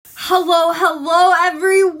Hello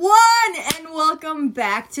everyone, and welcome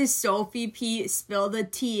back to Sophie P. Spill the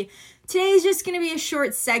Tea. Today's just going to be a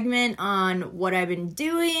short segment on what I've been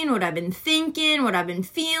doing, what I've been thinking, what I've been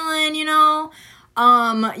feeling,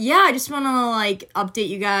 I just want to, update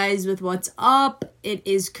you guys with what's up. It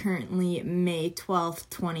is currently May 12th,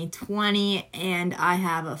 2020, and I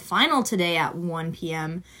have a final today at 1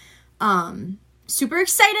 p.m., super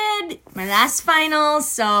excited, my last final,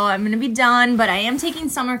 so I'm going to be done, but I am taking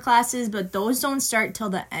summer classes, but those don't start till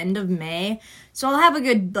the end of May, so I'll have a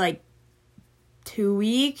good, 2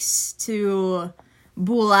 weeks to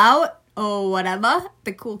bool out, or whatever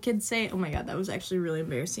the cool kids say. Oh my god, that was actually really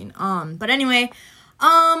embarrassing. But anyway,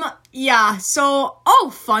 fun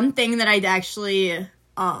thing that I actually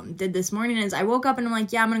did this morning is I woke up and I'm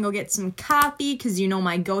like, I'm gonna go get some coffee, because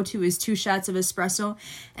my go-to is 2 shots of espresso,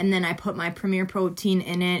 and then I put my Premier Protein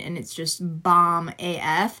in it, and it's just bomb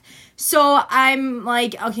AF. So I'm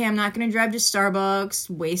like, okay, I'm not gonna drive to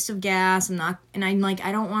Starbucks, waste of gas. I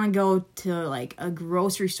don't want to go to a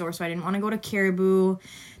grocery store, so I didn't want to go to Caribou.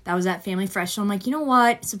 That was at Family Fresh. So I'm like, you know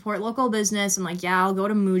what? Support local business. I'm like, I'll go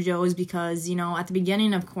to Mujo's because, at the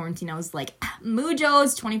beginning of quarantine, I was like,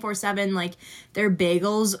 Mujo's 24/7, their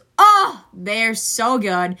bagels. Oh, they're so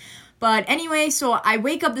good. But anyway, so I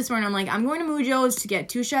wake up this morning, I'm like, I'm going to Mujo's to get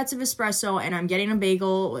 2 shots of espresso, and I'm getting a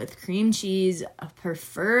bagel with cream cheese,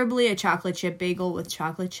 preferably a chocolate chip bagel with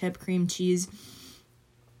chocolate chip cream cheese.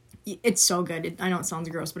 It's so good. I know it sounds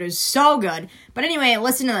gross, but it was so good. But anyway,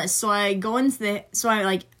 listen to this. So I go into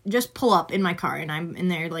just pull up in my car, and I'm in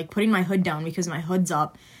there, putting my hood down because my hood's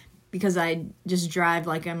up, because I just drive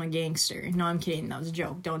like I'm a gangster. No, I'm kidding. That was a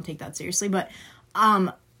joke. Don't take that seriously. But,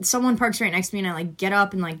 someone parks right next to me, and I, get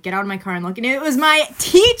up and, get out of my car and look, and it was my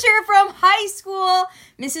teacher from high school,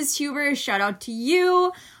 Mrs. Huber. Shout out to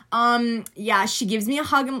you. She gives me a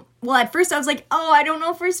hug. Well, at first I was like, I don't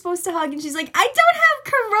know if we're supposed to hug. And she's like, I don't have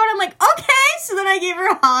corona. I'm like, okay. So then I gave her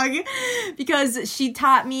a hug because she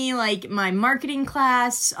taught me, my marketing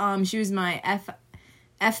class. She was my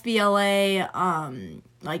FBLA,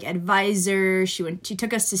 advisor. She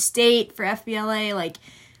took us to state for FBLA.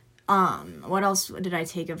 What else did I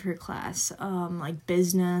take of her class?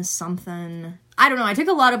 Business, something. I don't know. I took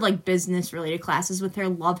a lot of, business related classes with her.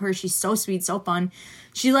 Love her. She's so sweet, so fun.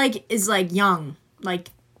 She, is, young,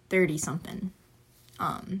 30 something.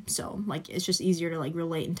 So, it's just easier to,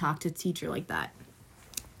 relate and talk to a teacher like that.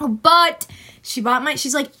 But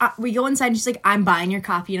she's like, we go inside and she's like, I'm buying your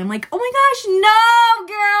coffee. And I'm like, oh my gosh, no,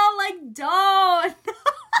 girl, don't.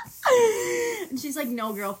 And she's like,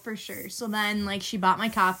 no, girl, for sure. So then, she bought my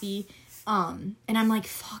coffee. And I'm like,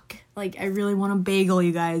 fuck, I really want a bagel,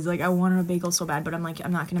 you guys. I wanted a bagel so bad, but I'm like,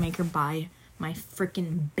 I'm not gonna make her buy my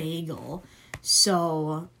freaking bagel.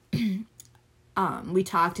 So, we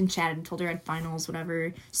talked and chatted, told her I had finals,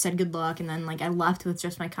 whatever, said good luck, and then, I left with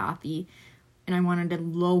just my coffee, and I wanted to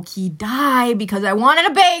low-key die because I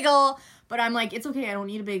wanted a bagel, but I'm like, it's okay, I don't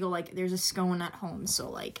need a bagel, there's a scone at home,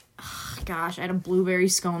 so, gosh, I had a blueberry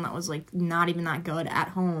scone that was, not even that good at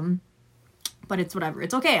home, but it's whatever,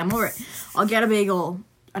 it's okay, I'm over it. I'll get a bagel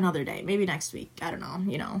another day, maybe next week, I don't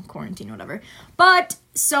know, quarantine, whatever. But,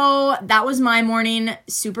 so, that was my morning,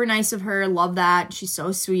 super nice of her, love that, she's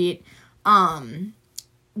so sweet.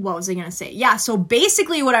 What was I gonna say? Yeah, so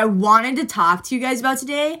basically what I wanted to talk to you guys about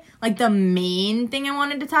today, the main thing I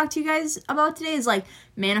wanted to talk to you guys about today is,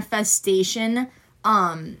 manifestation.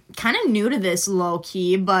 Kind of new to this,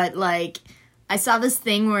 low-key, but, I saw this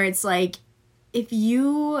thing where it's, if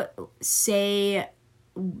you say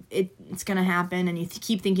it's gonna happen, and you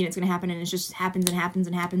keep thinking it's gonna happen, and it just happens and happens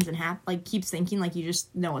and happens and keeps thinking, you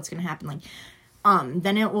just know it's gonna happen,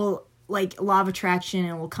 then it will, law of attraction,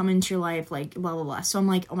 it will come into your life, blah, blah, blah. So I'm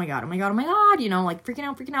like, oh my god,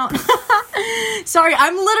 freaking out. Sorry,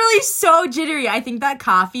 I'm literally so jittery. I think that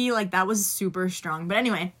coffee, that was super strong. But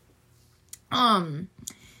anyway,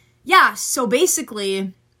 so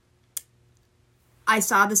basically, I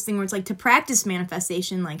saw this thing where it's to practice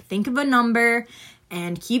manifestation, think of a number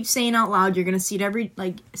and keep saying out loud, you're gonna see it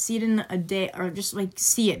see it in a day, or just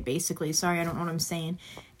see it basically. Sorry, I don't know what I'm saying.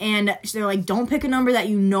 And they're don't pick a number that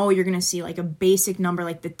you're gonna see, a basic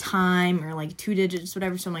number, the time, or 2 digits,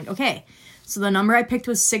 whatever. So I'm like, okay. So the number I picked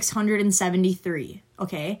was 673.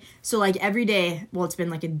 Okay. So every day, well, it's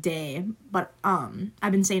been a day, but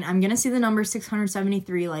I've been saying I'm gonna see the number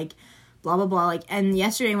 673, blah blah blah. And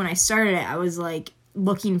yesterday when I started it, I was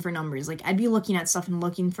looking for numbers. I'd be looking at stuff and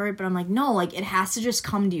looking for it, but I'm no, it has to just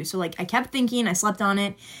come to you. So I kept thinking, I slept on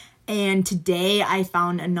it, And today I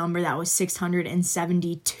found a number that was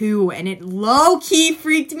 672, and it low-key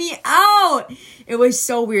freaked me out. It was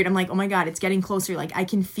so weird. I'm like, oh my God, it's getting closer. Like, I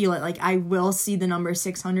can feel it. Like, I will see the number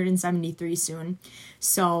 673 soon.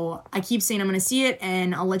 So I keep saying I'm going to see it,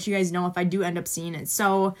 and I'll let you guys know if I do end up seeing it.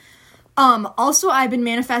 So, also I've been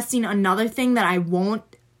manifesting another thing that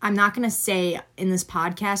I'm not going to say in this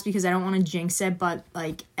podcast because I don't want to jinx it, but,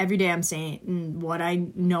 like, every day I'm saying what I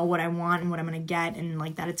know, what I want, and what I'm going to get, and,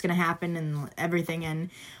 like, that it's going to happen and everything, and,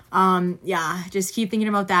 just keep thinking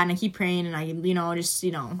about that, and I keep praying, and I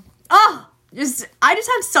just have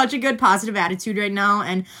such a good positive attitude right now,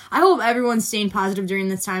 and I hope everyone's staying positive during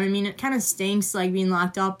this time. I mean, it kind of stinks, like, being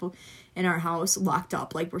locked up in our house,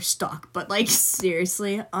 like, we're stuck, but, like,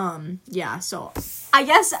 seriously, so, I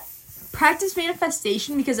guess practice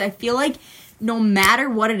manifestation, because I feel like no matter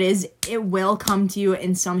what it is, it will come to you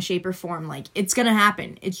in some shape or form. Like, it's gonna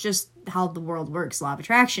happen. It's just how the world works, law of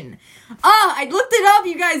attraction. I looked it up,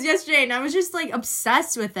 you guys, yesterday, and I was just, like,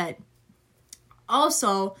 obsessed with it.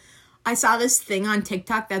 Also, I saw this thing on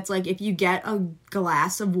TikTok that's like, if you get a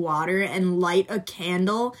glass of water and light a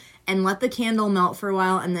candle and let the candle melt for a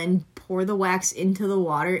while and then pour the wax into the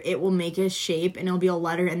water, it will make a shape and it'll be a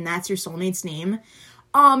letter, and that's your soulmate's name.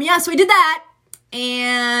 So I did that,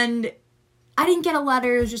 and I didn't get a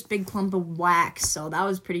letter. It was just a big clump of wax, so that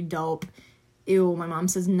was pretty dope. Ew, my mom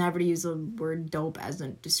says never to use the word dope as a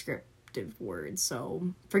descriptive word,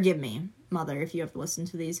 so forgive me, mother, if you ever listen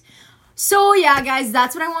to these. So, yeah, guys,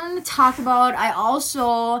 that's what I wanted to talk about. I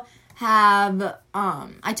also have,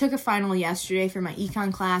 I took a final yesterday for my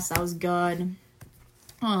econ class. That was good.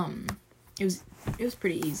 It was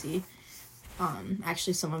pretty easy.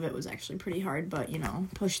 Actually, some of it was actually pretty hard, but,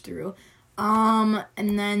 push through. And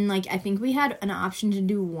then, like, I think we had an option to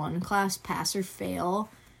do one class, pass or fail,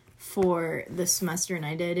 for the semester, and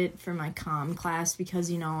I did it for my comm class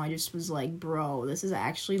because, I just was like, bro, this is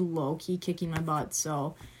actually low-key kicking my butt,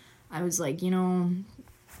 so I was like,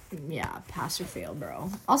 pass or fail,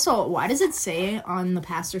 bro. Also, why does it say on the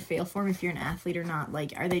pass or fail form if you're an athlete or not?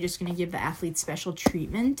 Like, are they just going to give the athletes special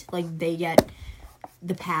treatment? Like, they get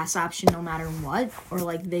the pass option no matter what, or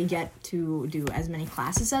like they get to do as many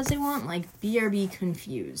classes as they want? Like, BRB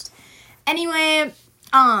confused. Anyway,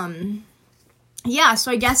 so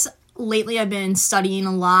I guess lately I've been studying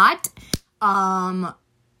a lot. I've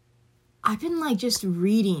been like just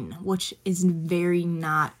reading, which is very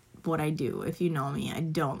not what I do. If you know me, I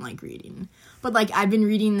don't like reading, but like I've been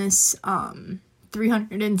reading this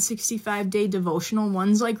 365-day devotional.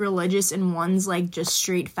 One's like religious and one's like just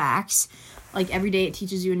straight facts. Like, every day it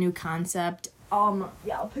teaches you a new concept. I'll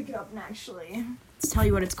pick it up actually. Let's tell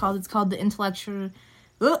you what it's called. It's called the Intellectual...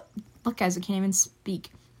 Look, guys, I can't even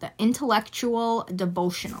speak. The Intellectual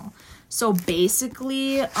Devotional. So,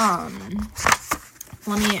 basically, let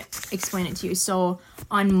me explain it to you. So,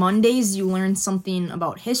 on Mondays, you learn something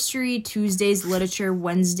about history. Tuesdays, literature.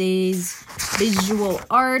 Wednesdays, visual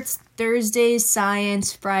arts. Thursdays,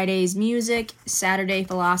 science. Fridays, music. Saturday,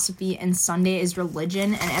 philosophy. And Sunday is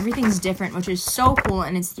religion. And everything's different, which is so cool.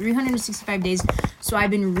 And it's 365 days. So I've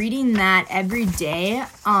been reading that every day.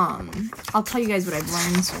 I'll tell you guys what I've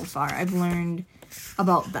learned so far. I've learned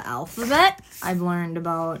about the alphabet. I've learned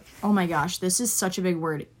about... Oh my gosh, this is such a big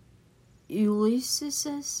word.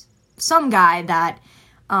 Ulysses? Some guy that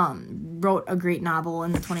wrote a great novel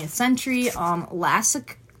in the 20th century.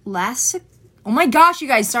 Oh my gosh, you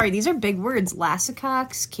guys, sorry, these are big words.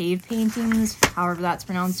 Lassicox, cave paintings, however that's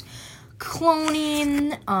pronounced.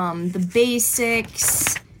 Cloning, the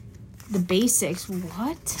basics. The basics,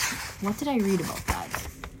 what? What did I read about that?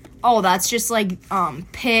 Oh, that's just like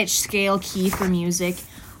pitch, scale, key for music.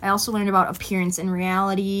 I also learned about appearance and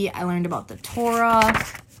reality. I learned about the Torah.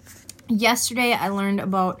 Yesterday, I learned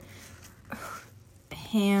about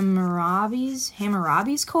Hammurabi's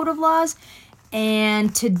Code of Laws.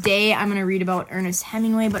 And today I'm going to read about Ernest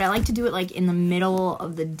Hemingway, but I like to do it like in the middle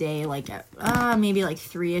of the day, like maybe like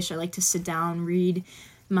 3-ish. I like to sit down, read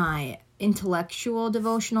my intellectual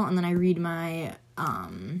devotional, and then I read my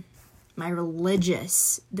my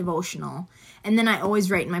religious devotional. And then I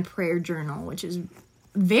always write in my prayer journal, which is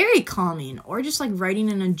very calming. Or just like writing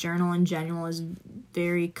in a journal in general is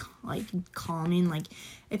very like calming. Like,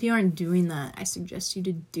 if you aren't doing that, I suggest you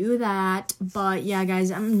to do that. But yeah,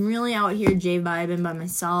 guys, I'm really out here J-vibing by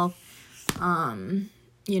myself.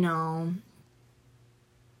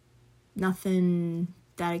 Nothing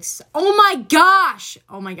that oh my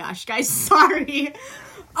gosh, guys, sorry.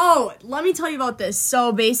 Oh, let me tell you about this.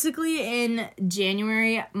 So basically in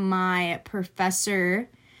January, my professor,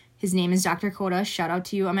 his name is Dr. Koda. Shout out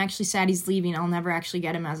to you. I'm actually sad he's leaving. I'll never actually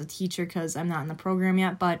get him as a teacher because I'm not in the program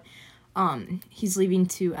yet. But He's leaving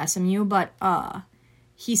to SMU, but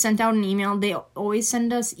he sent out an email. They always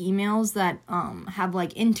send us emails that have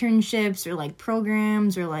like internships or like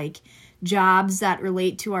programs or like jobs that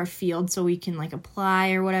relate to our field so we can like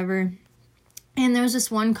apply or whatever. And there was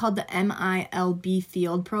this one called the MILB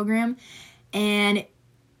Field Program, and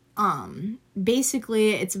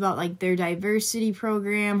basically it's about like their diversity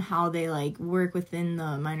program, how they like work within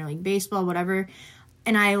the minor league baseball, whatever.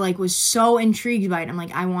 And I like was so intrigued by it. I'm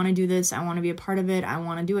like, I want to do this. I want to be a part of it. I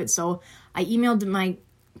want to do it. So I emailed my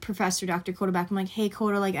professor, Dr. Coda, back. I'm like, hey,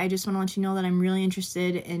 Coda, like, I just want to let you know that I'm really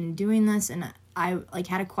interested in doing this. And I like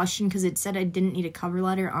had a question because it said I didn't need a cover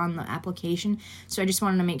letter on the application. So I just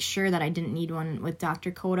wanted to make sure that I didn't need one with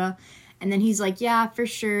Dr. Coda. And then he's like, yeah, for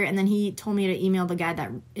sure. And then he told me to email the guy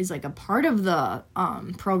that is like a part of the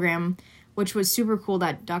program, which was super cool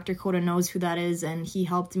that Dr. Coda knows who that is. And he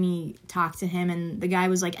helped me talk to him. And the guy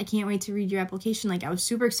was like, I can't wait to read your application. Like, I was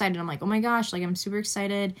super excited. I'm like, oh my gosh, like, I'm super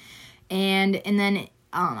excited. And then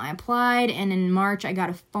I applied. And in March, I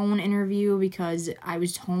got a phone interview because I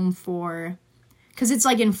was home because it's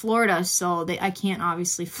like in Florida, so I can't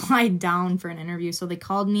obviously fly down for an interview. So they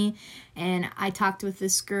called me, and I talked with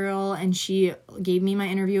this girl, and she gave me my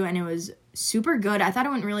interview, and it was super good. I thought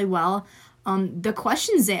it went really well. The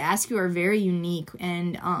questions they ask you are very unique,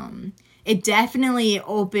 and it definitely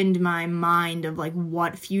opened my mind of like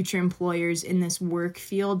what future employers in this work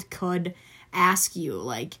field could ask you,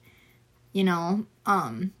 like, you know,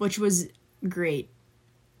 which was great.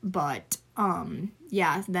 But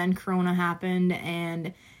yeah, then Corona happened,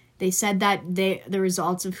 and they said that the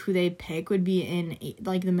results of who they pick would be in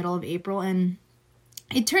like the middle of April, and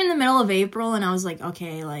it turned the middle of April, and I was like,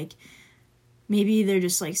 okay, like maybe they're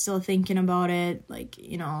just like still thinking about it, like,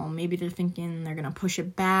 you know, maybe they're thinking they're gonna push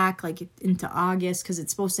it back like into August because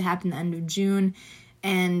it's supposed to happen the end of June.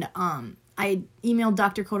 And I emailed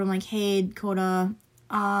Dr. Coda. I'm like, hey, Coda,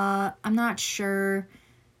 I'm not sure.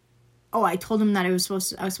 Oh, I told him that I was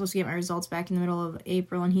supposed to get my results back in the middle of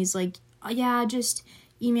April, and he's like, oh, yeah, just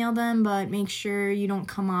email them, but make sure you don't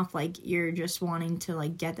come off like you're just wanting to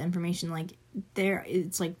like get the information. Like,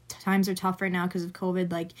 it's like times are tough right now because of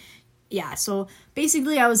COVID. Like, yeah. So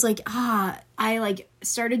basically, I was like, I like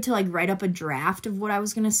started to like write up a draft of what I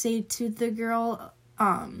was gonna say to the girl.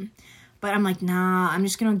 But I'm like, nah, I'm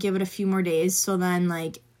just gonna give it a few more days. So then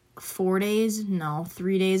like 3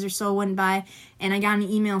 days or so went by, and I got an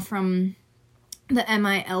email from the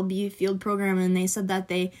MILB Field Program, and they said that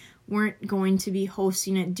they weren't going to be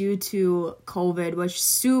hosting it due to COVID, which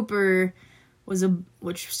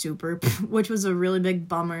was a really big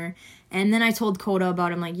bummer. And then I told Coda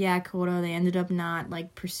about it. I'm like, yeah, Coda, they ended up not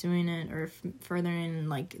like pursuing it or furthering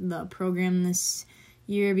like the program this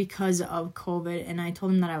year because of COVID. And I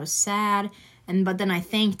told him that I was sad. But then I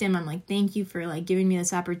thanked him. I'm like, thank you for like giving me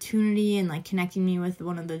this opportunity and like connecting me with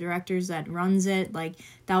one of the directors that runs it. Like,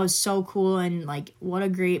 that was so cool, and like what a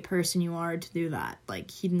great person you are to do that. Like,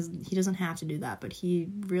 he doesn't have to do that, but he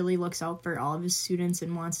really looks out for all of his students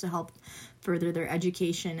and wants to help further their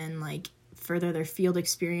education and like further their field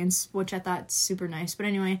experience, which I thought super nice. But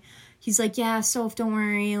anyway, he's like, yeah, Soph, don't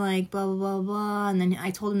worry, like blah blah blah blah. And then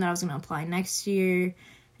I told him that I was gonna apply next year.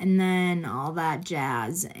 And then all that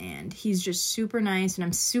jazz, and he's just super nice, and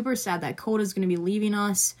I'm super sad that Coda's going to be leaving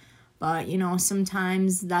us, but, you know,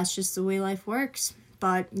 sometimes that's just the way life works.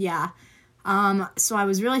 But, yeah, so I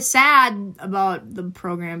was really sad about the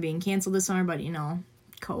program being canceled this summer, but, you know,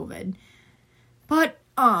 COVID. But,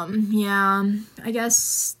 yeah, I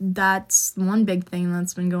guess that's one big thing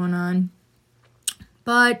that's been going on.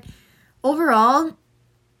 But, overall,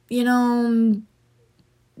 you know,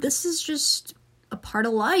 this is just a part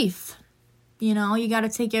of life. You know, you got to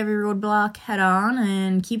take every roadblock head on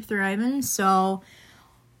and keep thriving. So,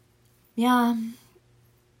 yeah.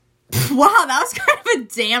 Wow, that was kind of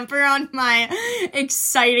a damper on my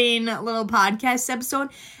exciting little podcast episode.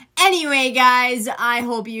 Anyway, guys, I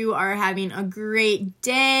hope you are having a great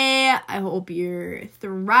day. I hope you're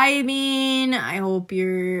thriving. I hope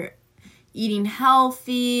you're eating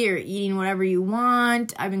healthy or eating whatever you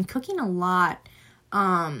want. I've been cooking a lot.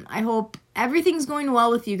 I hope everything's going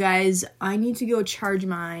well with you guys. I need to go charge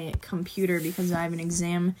my computer because I have an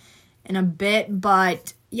exam in a bit.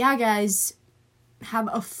 But yeah, guys, have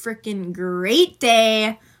a freaking great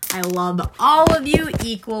day. I love all of you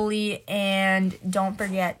equally, and don't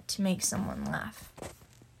forget to make someone laugh.